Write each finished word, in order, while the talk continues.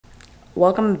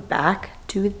welcome back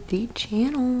to the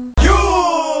channel.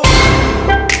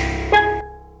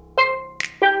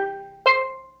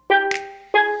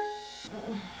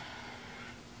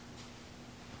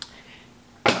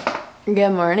 Good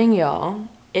morning, y'all.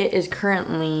 It is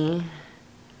currently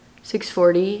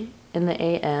 6:40 in the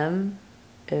AM.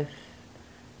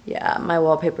 Yeah, my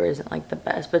wallpaper isn't like the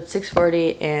best, but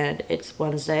 6:40 and it's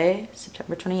Wednesday,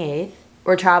 September 28th.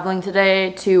 We're traveling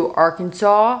today to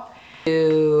Arkansas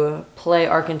to play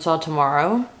Arkansas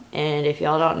tomorrow. And if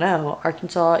y'all don't know,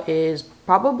 Arkansas is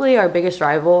probably our biggest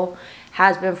rival,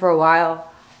 has been for a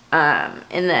while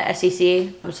in the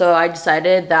SEC. So I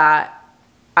decided that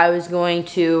I was going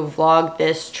to vlog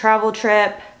this travel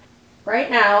trip.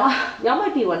 Right now, y'all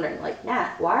might be wondering, like,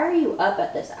 Nat, why are you up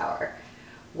at this hour?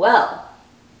 Well,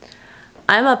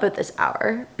 I'm up at this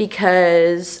hour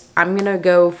because I'm gonna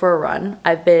go for a run.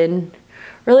 I've been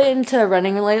really into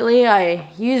running lately. I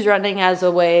use running as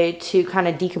a way to kind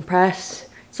of decompress.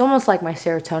 It's almost like my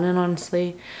serotonin,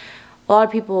 honestly. A lot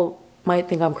of people might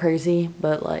think I'm crazy,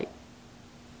 but like,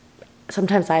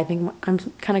 sometimes I think I'm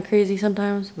kind of crazy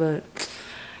sometimes, but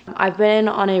I've been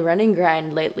on a running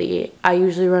grind lately. I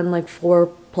usually run like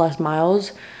 4+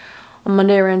 miles. On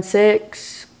Monday I ran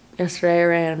 6, yesterday I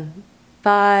ran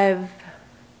 5,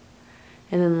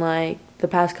 and then like the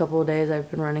past couple of days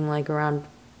I've been running like around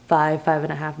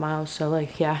 5.5 miles. So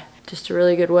like, yeah, just a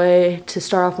really good way to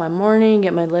start off my morning,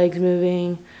 get my legs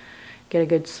moving, get a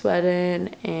good sweat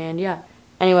in, and yeah.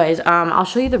 Anyways, I'll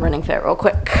show you the running fit real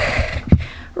quick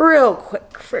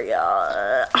for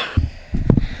y'all.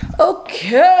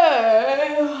 Okay,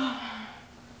 I'm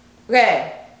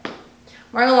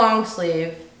wearing a long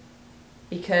sleeve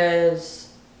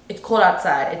because it's cold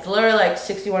outside. It's literally like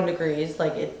 61 degrees.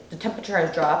 Like the temperature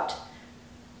has dropped.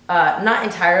 Not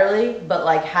entirely, but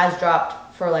like has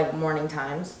dropped for like morning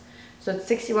times. So it's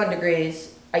 61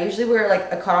 degrees. I usually wear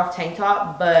like a cutoff tank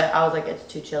top, but I was like, it's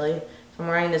too chilly. So I'm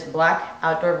wearing this black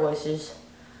Outdoor Voices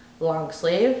long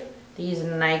sleeve. These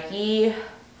Nike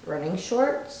running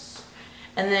shorts.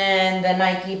 And then the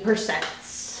Nike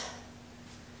Percents.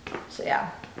 So yeah.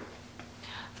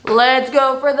 Let's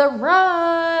go for the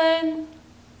run.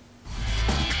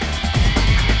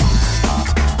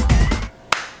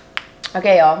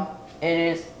 Okay, y'all, it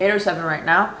is 8:07 right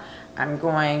now. I'm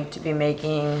going to be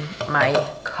making my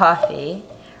coffee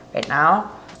right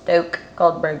now. Stoke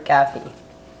Goldberg coffee,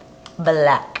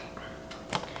 black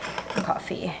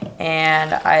coffee.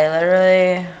 And I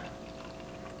literally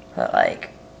put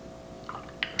like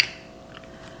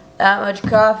that much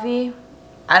coffee.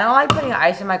 I don't like putting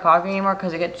ice in my coffee anymore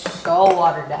because it gets so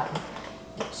watered down.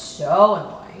 It's so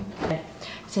annoying.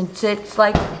 Since it's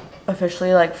like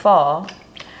officially like fall,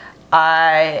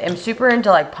 I am super into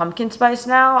like pumpkin spice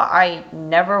now. I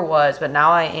never was, but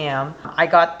now I am. I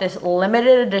got this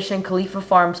limited edition Khalifa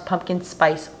Farms pumpkin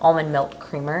spice almond milk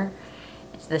creamer.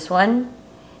 It's this one,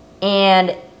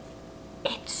 and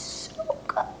it's so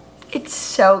good. It's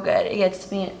so good. It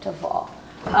gets me into fall.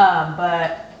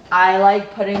 But I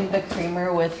like putting the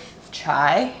creamer with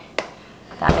chai.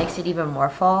 That makes it even more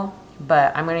fall,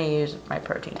 but I'm gonna use my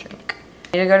protein drink.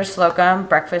 I need to go to Slocum.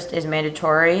 Breakfast is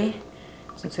mandatory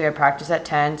since we have practice at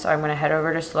 10, so I'm gonna head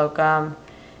over to Slocum,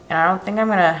 and I don't think I'm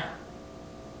gonna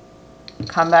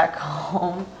come back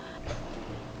home.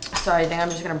 So I think I'm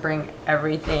just gonna bring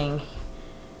everything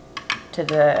to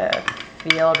the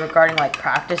field regarding like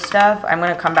practice stuff. I'm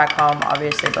gonna come back home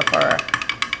obviously before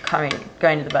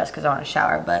going to the bus because I want to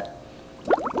shower, but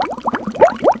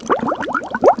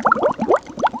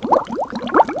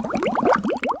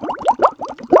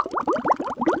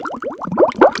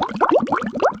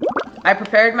I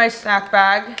prepared my snack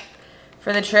bag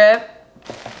for the trip.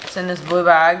 It's in this blue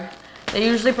bag. They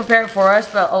usually prepare it for us,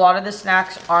 but a lot of the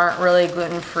snacks aren't really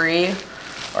gluten-free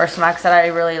or snacks that I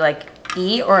really like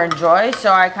eat or enjoy,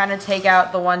 so I kind of take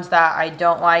out the ones that I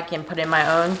don't like and put in my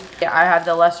own. I have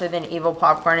the lesser than evil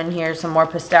popcorn in here, some more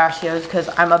pistachios because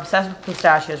I'm obsessed with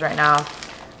pistachios right now.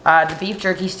 The beef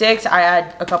jerky sticks, I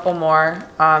add a couple more.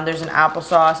 There's an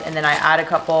applesauce, and then I add a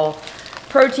couple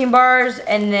protein bars,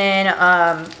 and then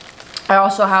I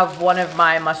also have one of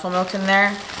my muscle milks in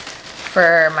there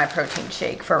for my protein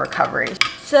shake for recovery.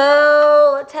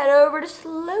 So let's head over to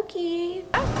Slokey.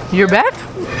 You're back?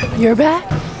 You're back?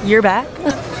 You're back?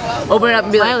 Open it up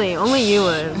and be Smiley, like, only you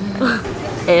would.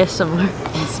 ASMR.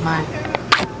 smile.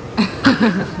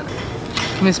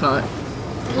 Let me smell it.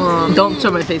 Don't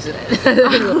show my face in it.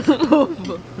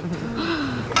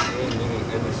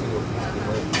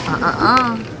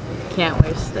 Can't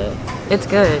waste it. It's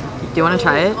good. Do you want to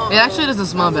try it? It actually doesn't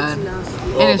smell bad.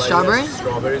 And it's strawberry?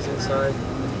 Strawberries inside.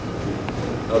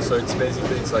 Also, it's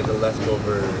basically, it's like a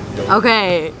leftover yogurt.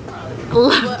 Okay.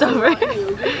 leftover.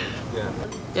 Yeah.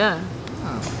 Yeah.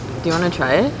 Do you want to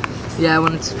try it? Yeah,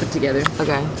 when it's put together.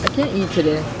 Okay. I can't eat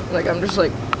today. Like, I'm just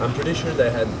like... I'm pretty sure they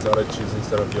had cottage cheese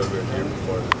instead of yogurt here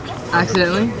before.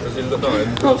 Accidentally? Because it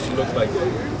does look like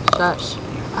Shush.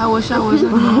 I wish I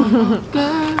wasn't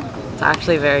good. It's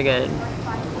actually very good.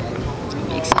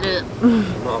 Mix it up.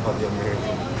 not about the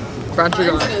American. Brown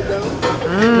sugar on it.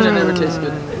 Which I never taste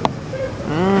good.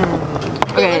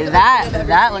 Okay,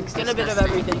 that looks Get a bit of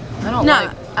everything. I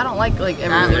don't like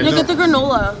everything. Look at the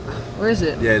granola. Where is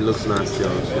it? Yeah, it looks nasty,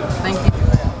 honestly. Thank you.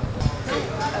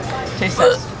 Taste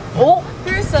test. Oh,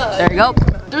 Here's some. there you go.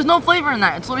 There's no flavor in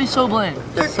that. It's literally so bland.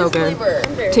 So good.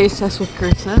 Taste test with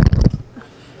Carissa.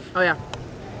 Oh yeah.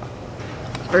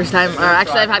 First time, or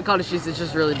actually I've had cottage cheese, it's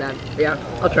just really bad. Yeah,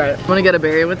 I'll try it. Want to get a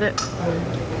berry with it?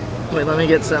 Wait, let me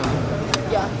get some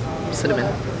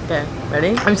cinnamon. Okay,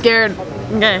 ready? I'm scared.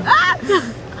 Okay. Of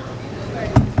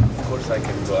course I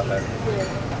can go ahead.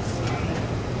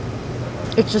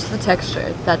 It's just the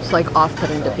texture that's like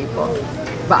off-putting to people,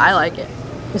 but I like it.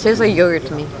 It tastes like yogurt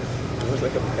to me. It was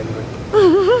like a penguin.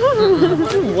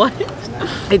 What?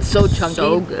 It's so chunky.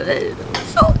 So good.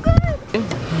 So good.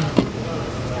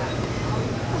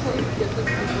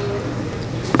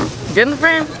 Get in the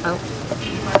frame. Oh.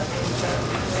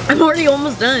 I'm already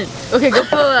almost done. Okay, go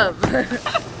fill up.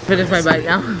 Finish my bite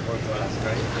now.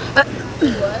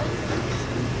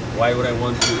 Why would I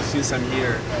want to, since I'm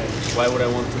here, why would I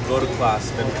want to go to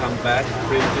class, then come back,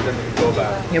 print it, and then go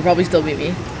back? You'll probably still beat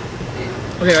me.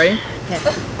 Okay, ready? Okay.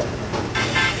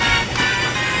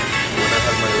 When I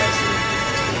have my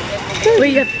lesson.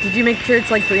 Wait, did you make sure it's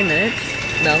like 3 minutes?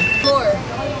 No. More.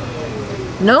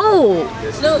 No.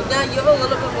 Yes, No, now you have a little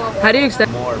bit more. How do you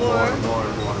extend? More.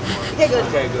 Okay, good.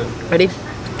 Okay, good. Ready?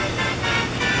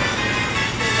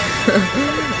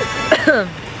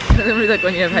 It'll be like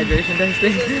when you have hydration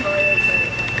testing. No,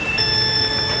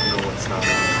 it's not.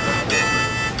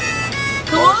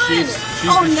 Come on. She's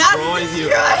Oh, now destroying it's you.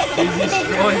 destroyed. She's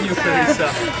destroying you, Carissa.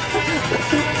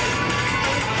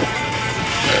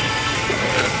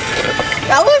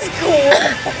 That was cool.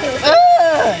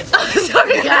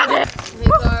 Sorry, got it. Hey,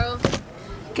 Carl.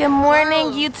 Good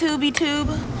morning, YouTube tube.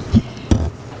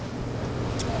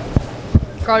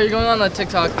 Carl, you're going on the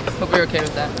TikTok. Hope you're okay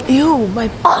with that. Ew, my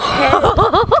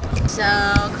So,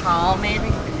 Carl made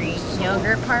a Greek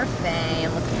yogurt parfait.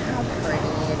 Look at how pretty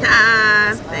it is.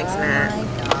 Ah, thanks, Matt. Oh my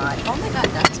god. Oh my god,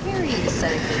 that's very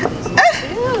exciting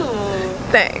too.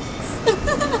 Thanks.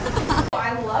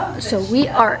 So we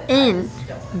are in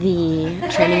the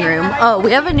training room. Oh,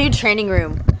 we have a new training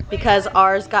room because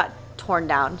ours got torn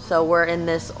down. So we're in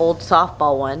this old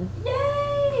softball one.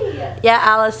 Yay! Yeah,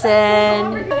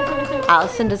 Allison.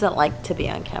 Allison doesn't like to be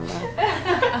on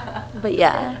camera. But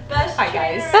yeah. Hi,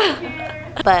 guys.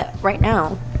 But right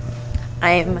now,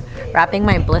 I'm wrapping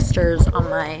my blisters on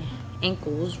my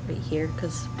ankles right here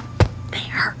because they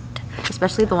hurt.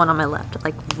 Especially the one on my left,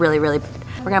 like really, really bad.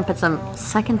 We're gonna put some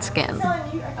second skin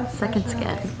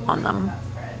on them.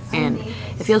 And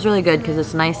it feels really good because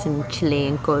it's nice and chilly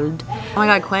and cold. Oh my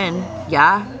god, Quinn.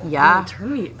 Yeah.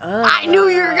 Turn me up. I knew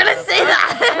you were gonna say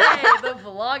that. Hey, the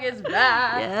vlog is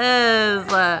back. Yes.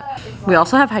 We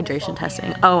also have hydration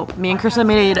testing. Oh, me and Krista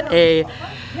made a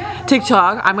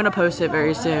TikTok. I'm gonna post it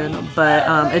very soon. But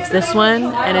it's this one,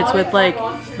 and it's with like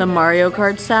the Mario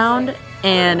Kart sound.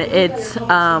 And it's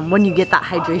when you get that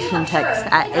hydration text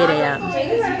at 8 a.m.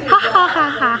 Ha ha ha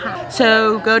ha ha.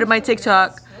 So go to my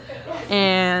TikTok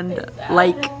and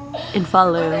like and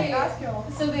follow.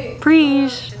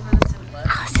 Please.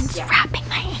 Allison's wrapping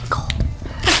my ankle.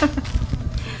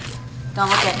 Don't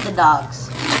look at the dogs.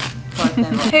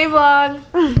 Hey, vlog.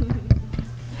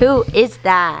 Who is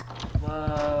that?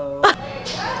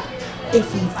 If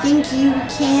you think you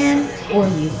can or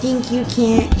you think you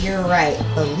can't, you're right.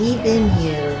 Believe in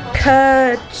you.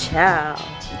 Ka-chow.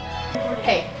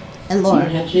 Hey. And Laura.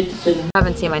 I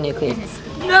haven't seen my new cleats.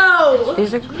 No.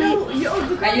 These are cleats.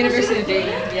 At University of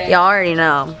Dayton. Yeah. Y'all already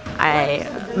know I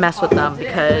mess with them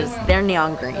because they're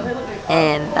neon green.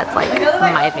 And that's like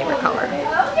my favorite color.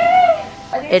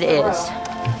 It is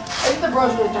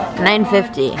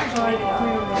 $9.50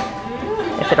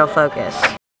 if it'll focus.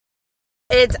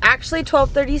 It's actually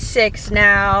 12:36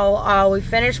 now. We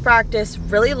finished practice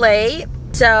really late,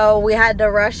 so we had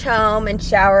to rush home and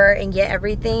shower and get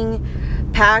everything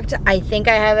packed. I think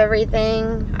I have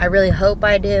everything. I really hope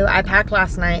I do. I packed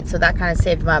last night, so that kind of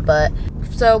saved my butt.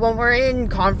 So when we're in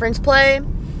conference play,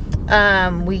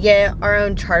 we get our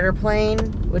own charter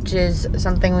plane, which is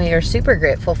something we are super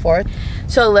grateful for.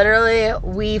 So literally,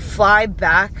 we fly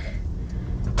back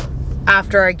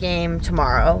after our game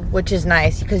tomorrow, which is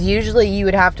nice because usually you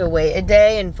would have to wait a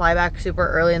day and fly back super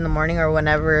early in the morning or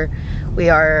whenever we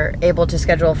are able to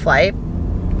schedule a flight.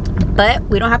 But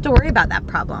we don't have to worry about that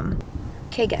problem.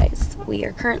 Okay guys, we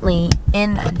are currently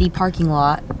in the parking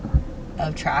lot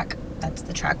of track. That's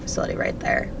the track facility right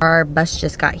there. Our bus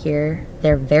just got here.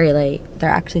 They're very late. They're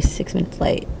actually 6 minutes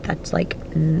late. That's like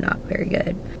not very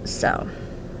good. So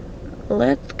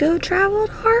let's go travel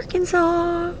to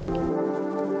Arkansas.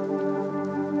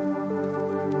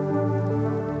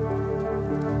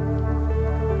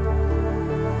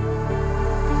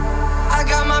 I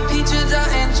got my peaches out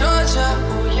in Georgia.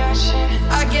 Oh yeah, shit.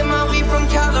 I get my weed from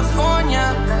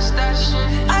California. That's that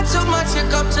shit. I took my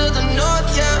chick up to the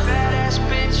north, yeah. Badass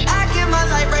bitch. I get my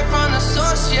light right from the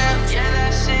source, yeah. Yeah,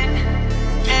 that's it.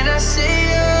 And I see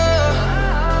you.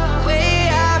 Way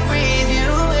I breathe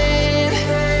you in.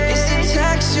 It's the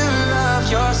texture of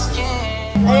your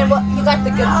skin. And what you got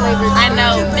the good flavors. I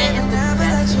know, mint is the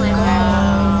best flavor.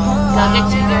 I'll get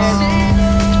you good.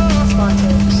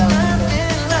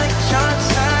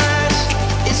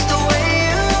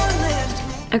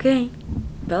 Okay,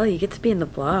 Bella, you get to be in the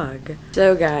vlog.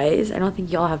 So guys, I don't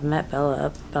think y'all have met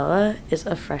Bella. Bella is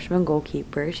a freshman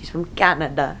goalkeeper. She's from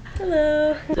Canada.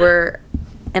 Hello. We're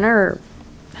in our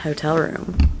hotel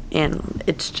room and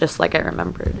it's just like I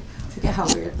remembered. Look at how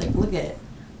weird, like look at,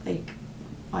 like,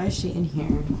 why is she in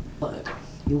here? Look,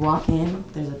 you walk in,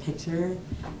 there's a picture,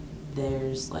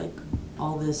 there's like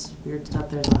all this weird stuff,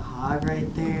 there's a hog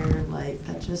right there, like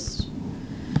that just,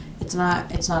 it's not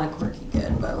a quirky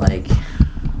good, but like,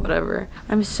 whatever.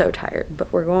 I'm so tired,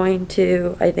 but we're going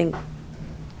to, I think,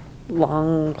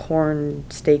 Longhorn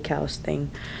Steakhouse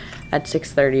thing at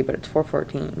 6:30, but it's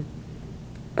 4:14.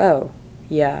 Oh,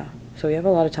 yeah. So we have a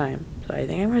lot of time. So I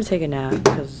think I'm gonna take a nap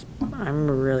because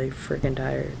I'm really freaking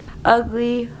tired.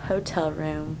 Ugly hotel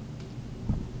room.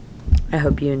 I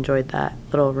hope you enjoyed that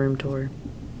little room tour.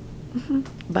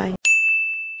 Bye.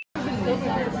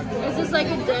 Is this like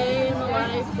a day in the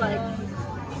life, like?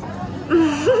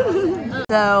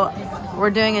 So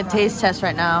we're doing a taste test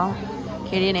right now.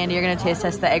 Katie and Andy are gonna taste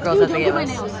test the egg rolls that they give us.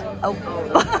 Oh.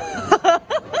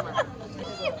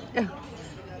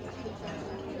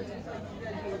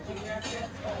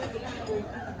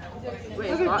 Wait,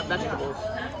 it's not vegetables.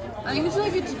 I think it's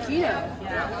like a taquito.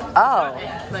 Oh.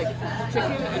 Like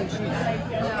chicken and cheese.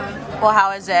 Yeah. Well,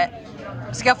 how is it?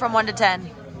 Scale from 1 to 10.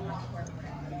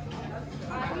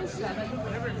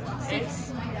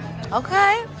 6.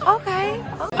 Okay, okay.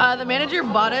 The manager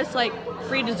bought us like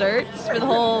free desserts for the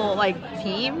whole like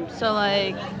team, so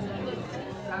like.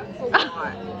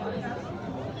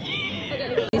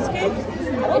 Cheesecake? I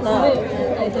don't know.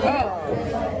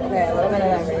 Okay, a little bit of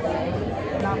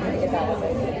everything. Not gonna get that.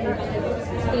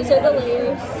 These are the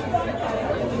layers.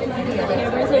 The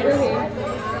camera's over here.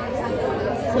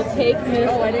 So take this.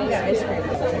 Oh, I didn't get ice cream.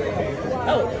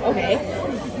 Oh, okay.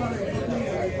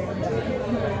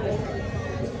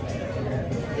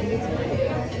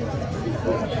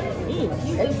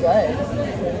 It's good.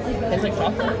 It's like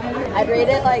chocolate. I'd rate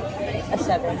it like a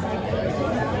 7.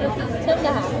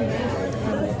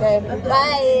 10.5. Okay,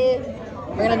 bye.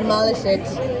 We're gonna demolish it.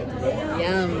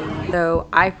 Yum. So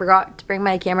I forgot to bring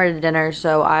my camera to dinner,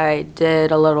 so I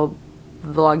did a little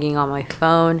vlogging on my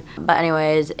phone. But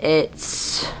anyways,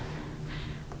 it's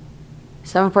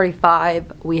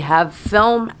 7:45. We have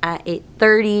film at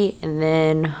 8:30, and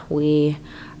then we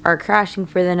are crashing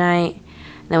for the night.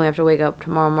 Then we have to wake up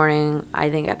tomorrow morning, I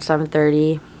think at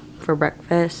 7:30 for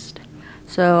breakfast.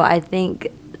 So I think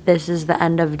this is the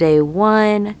end of day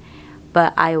 1,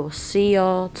 but I will see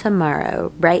y'all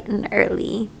tomorrow, bright and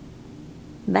early.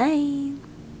 Bye.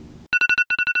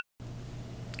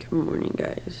 Good morning,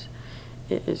 guys.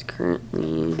 It is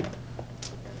currently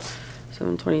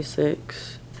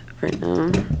 7:26 right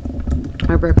now.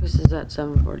 My breakfast is at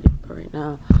 7:40, but right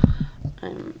now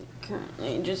I'm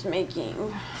currently just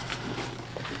making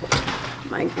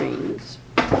my greens.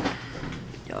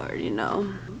 You already know.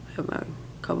 I have my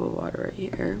cup of water right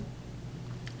here.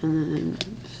 And then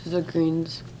this is the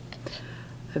greens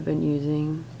I've been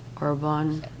using.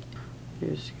 Arbonne.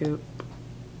 Here's a scoop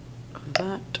of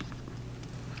that.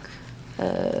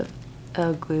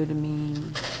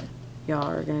 L-glutamine. Y'all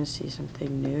are gonna see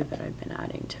something new that I've been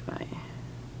adding to my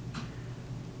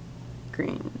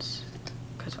greens.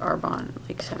 Because Arbonne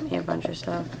like sent me a bunch of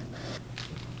stuff.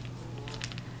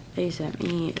 They sent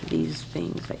me these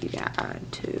things that you can add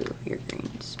to your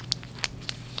greens.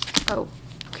 Oh,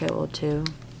 okay, well 2,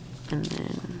 and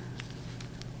then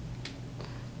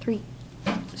 3.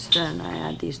 So then I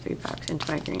add these 3 packs into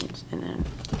my greens, and then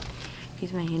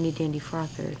use my handy dandy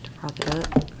frother to froth it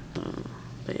up.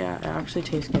 But yeah, it actually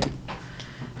tastes good.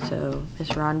 So, Miss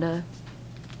Rhonda,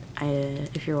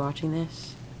 if you're watching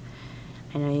this,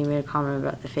 I know you made a comment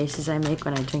about the faces I make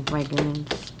when I drink my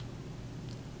goons.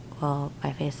 Well,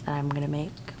 my face that I'm gonna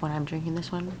make when I'm drinking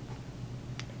this one,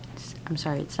 I'm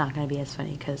sorry, it's not gonna be as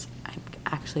funny because I'm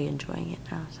actually enjoying it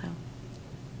now, so.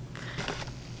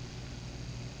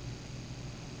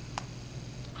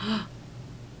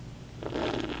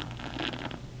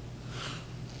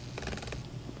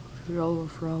 You're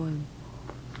overthrowing.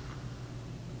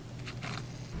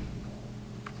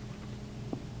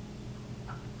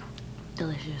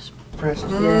 Delicious.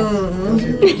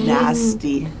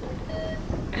 Nasty.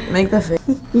 Make the face.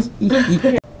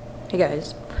 Hey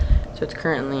guys, so it's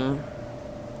currently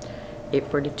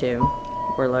 8:42.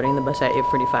 We're loading the bus at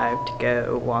 8:45 to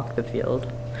go walk the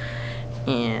field.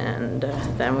 And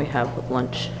then we have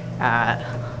lunch at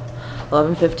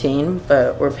 11:15,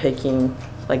 but we're picking,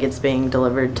 like it's being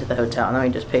delivered to the hotel, and then we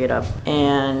just pick it up.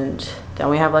 And then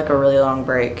we have like a really long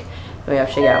break, and we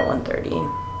have to get at 1:30,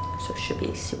 so it should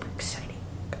be super exciting.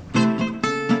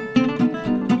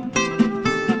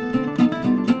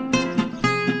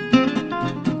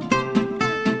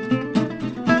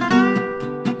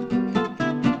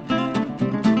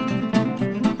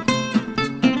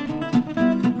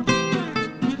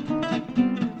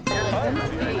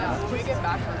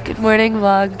 Good morning,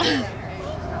 vlog.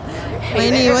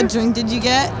 Lainey, what drink did you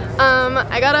get?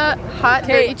 I got a hot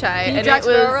dirty chai, and it was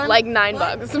like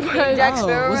 $9. Was it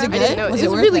good? It was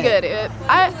really good.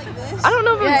 I don't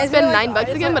know if I would spend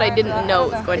 $9 again, but I didn't know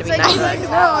it was going to be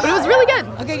 $9. But it was really good.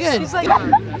 Okay, good. She's like, no.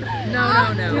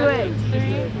 Do it.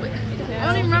 I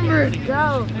don't even remember.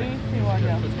 Go.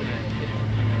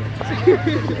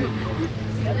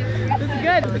 This is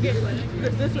good. Okay, this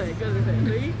way. Go this way.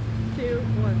 3, 2,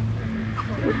 1.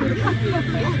 The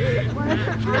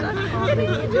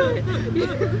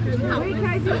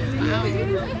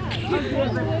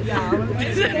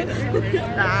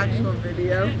actual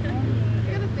video. I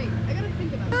gotta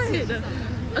think about it.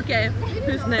 Okay,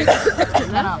 who's next?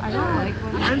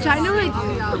 I'm trying to like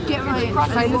get my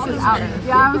sinuses out.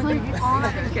 Yeah, I was like,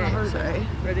 Okay, sorry.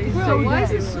 Ready? bro, why is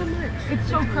this so much? It's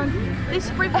so crunchy. They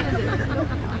spray painted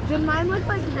it. Did mine look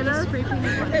like henna? Spray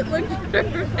painted It looks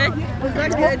perfect. Is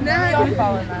that good now?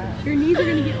 Your knees are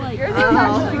gonna get like.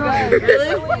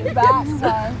 Really?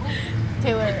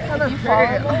 Taylor, if you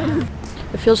fall.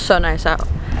 It feels so nice out.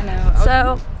 I know.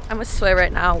 So, I'm gonna swear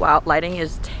right now, wow, lighting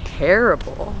is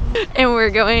terrible. And we're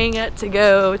going to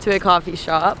go to a coffee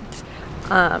shop.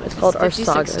 It's called Our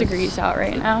 56 degrees out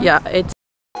right now. Yeah, it's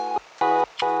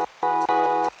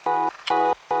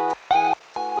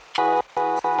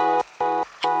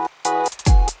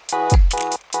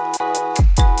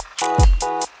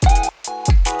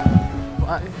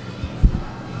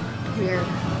we're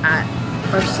at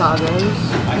Arsago's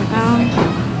right now.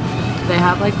 They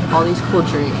have like all these cool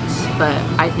drinks, but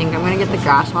I think I'm gonna get the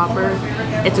Grasshopper.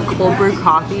 It's a cold brew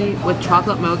coffee with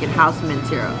chocolate milk and house mint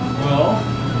syrup.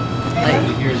 Like,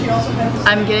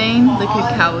 I'm getting the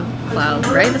cacao cloud,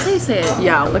 right? That's how you say it.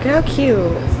 yeah, look at how cute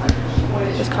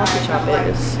this coffee shop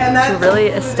is. It's really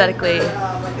aesthetically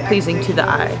pleasing to the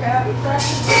eye.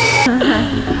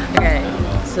 Okay,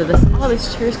 so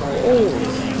this chair is cold.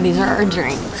 These are our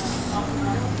drinks.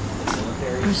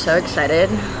 I'm so excited.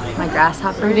 My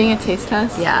Grasshopper. Are we doing a taste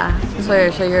test? Yeah. So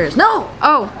show yours. No!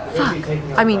 Oh, Fuck.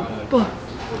 I mean,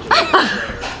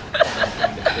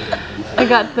 I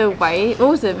got the white. What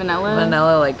was it? Vanilla?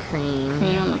 vanilla like cream.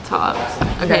 Cream on the top.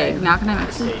 Okay. Now can I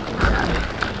mix it?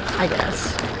 I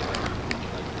guess.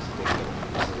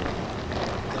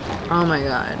 Oh my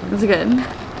god. Is it good?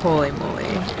 Holy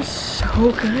moly. So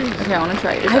good. Okay, I want to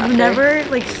try it. I've never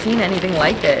like seen anything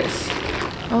like this.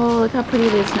 Oh, look how pretty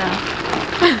it is now.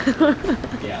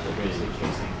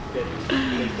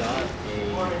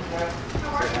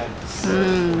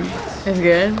 It's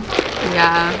good?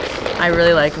 Yeah. I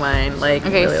really like mine. Like,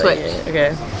 Okay, really switch. Like it.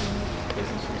 Okay.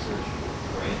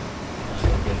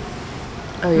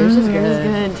 Oh, yours is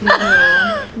good. It's good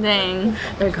too. Dang.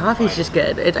 Their coffee's just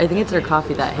good. I think it's their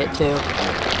coffee that hit too.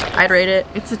 I'd rate it.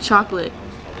 It's a chocolate.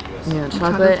 Yeah, chocolate,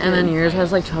 chocolate's and then good. yours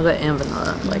has like chocolate and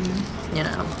vanilla. Like, you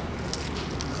know.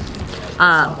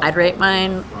 I'd rate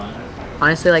mine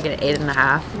honestly like an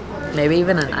 8.5, maybe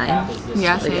even a 9.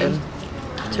 Yeah, It's really same. good.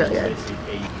 It's really good.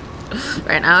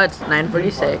 Right now it's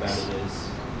 9:46,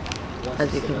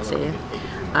 as you can see. We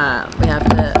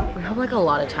have like a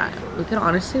lot of time. We could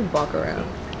honestly walk around.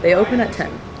 They open at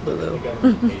 10. Lulu.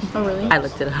 Oh, really? I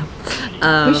looked it up.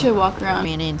 We should walk around.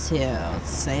 We need to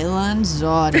Sayla and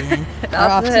Jordan.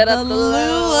 About to hit up the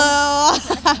Lulu.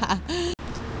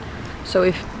 So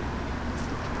we've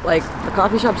like the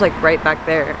coffee shop's like right back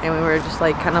there, and we were just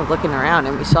like kind of looking around,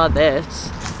 and we saw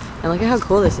this. And look at how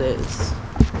cool this is.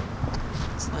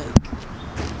 It's like,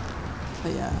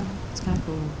 but yeah, it's kind of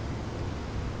cool.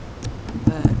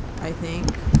 But I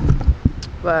think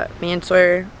what me and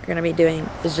Sawyer are gonna be doing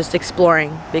is just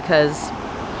exploring because,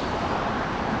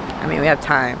 I mean, we have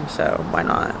time, so why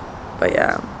not? But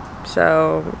yeah,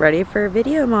 so ready for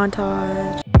video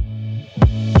montage.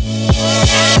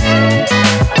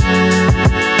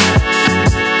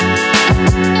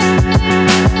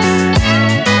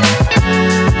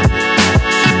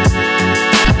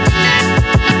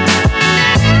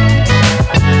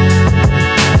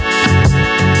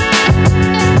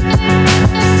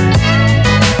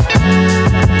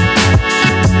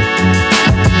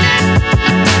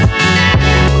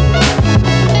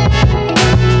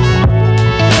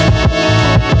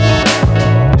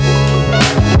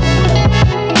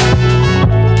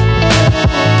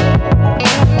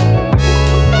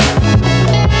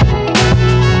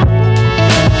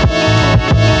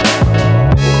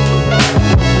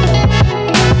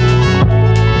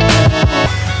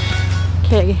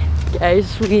 Okay,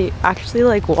 guys, we actually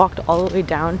like walked all the way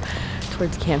down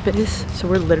towards campus, so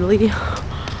we're literally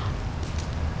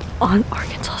on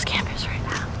Arkansas's campus right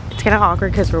now. It's kind of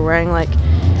awkward because we're wearing like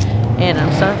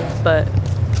A&M stuff, but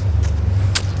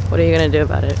what are you gonna do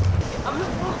about it?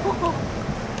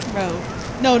 Bro,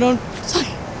 no, don't.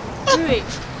 Wait.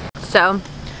 So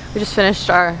we just finished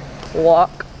our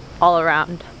walk all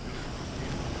around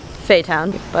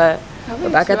Faytown, but we're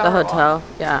back at the hotel.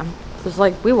 Yeah. It was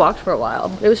like, we walked for a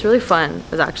while. It was really fun.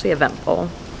 It was actually eventful.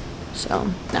 So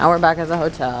now we're back at the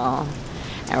hotel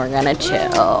and we're gonna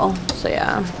chill. So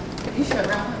yeah.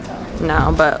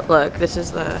 No, but look, this is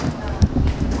the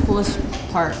coolest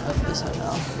part of this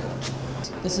hotel.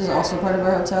 This is also part of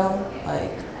our hotel.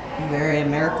 Like, very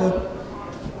America.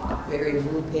 Very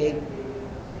blue pig.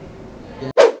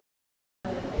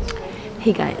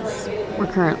 Hey guys, we're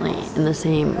currently in the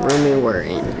same room we were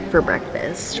in for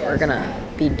breakfast. We're gonna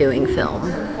be doing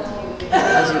film,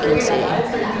 as you can see.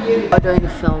 We're doing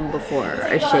film before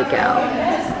our shakeout.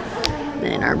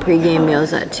 Then our pregame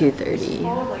meal's at 2:30.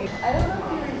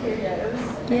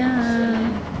 Yeah.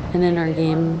 And then our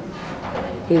game,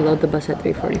 we load the bus at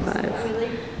 3:45.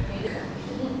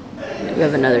 We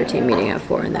have another team meeting at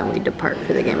 4, and then we depart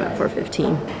for the game at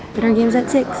 4:15. Then our game's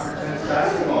at 6.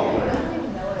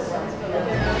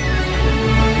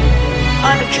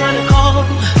 I've been trying to call.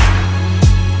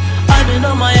 I've been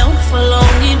on my own for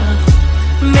long enough.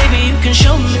 Maybe you can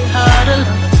show me how to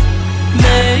love.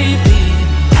 Maybe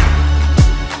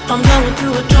I'm going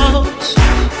through a drought.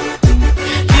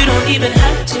 You don't even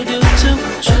have to do too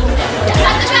much.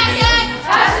 Pass it back, gang!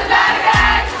 Pass it back,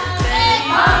 gang!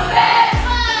 Pump it!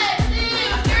 1,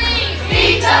 2, 3,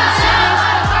 pizza!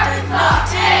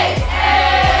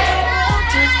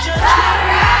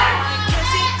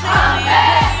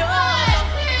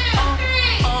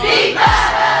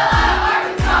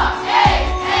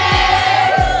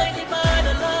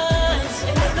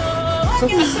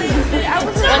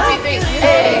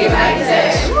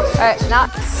 Alright, now.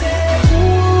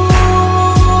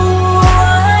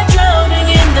 I'm drowning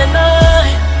in the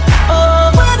night. Oh,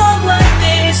 when I'm like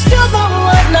this, you know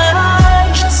what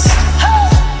I just.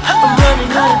 I'm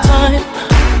running out of time.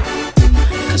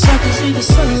 Cause I can see the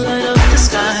sunlight up the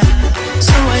sky.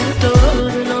 So I hit the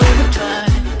road and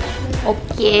overdrive.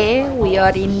 Okay, we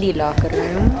are in the locker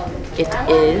room. It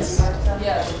is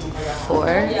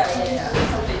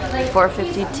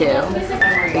 4:52.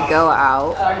 We go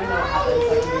out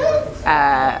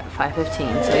at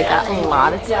 5:15, so we got a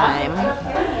lot of time.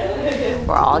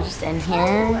 We're all just in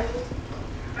here,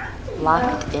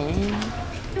 locked in.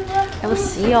 And we'll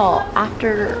see y'all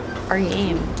after our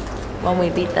game when we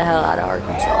beat the hell out of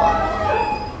Arkansas.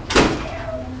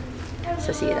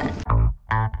 So see you then.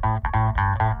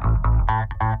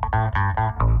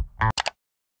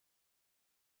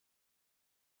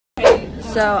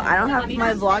 So I don't have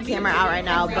my vlog camera out right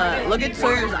now, but look at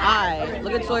Sawyer's eye.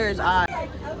 Look at Sawyer's eye.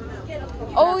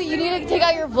 Oh, you need to take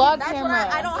out your vlog camera.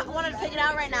 I don't want to take it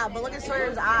out right now, but look at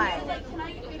Sawyer's eye.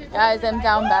 Guys, I'm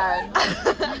down bad.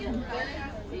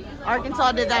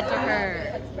 Arkansas did that to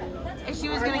her. And she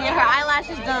was gonna get her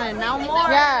eyelashes done. No more.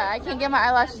 Yeah, I can't get my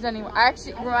eyelashes done anymore.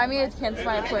 Actually, remind me to cancel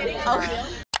my appointment. Okay.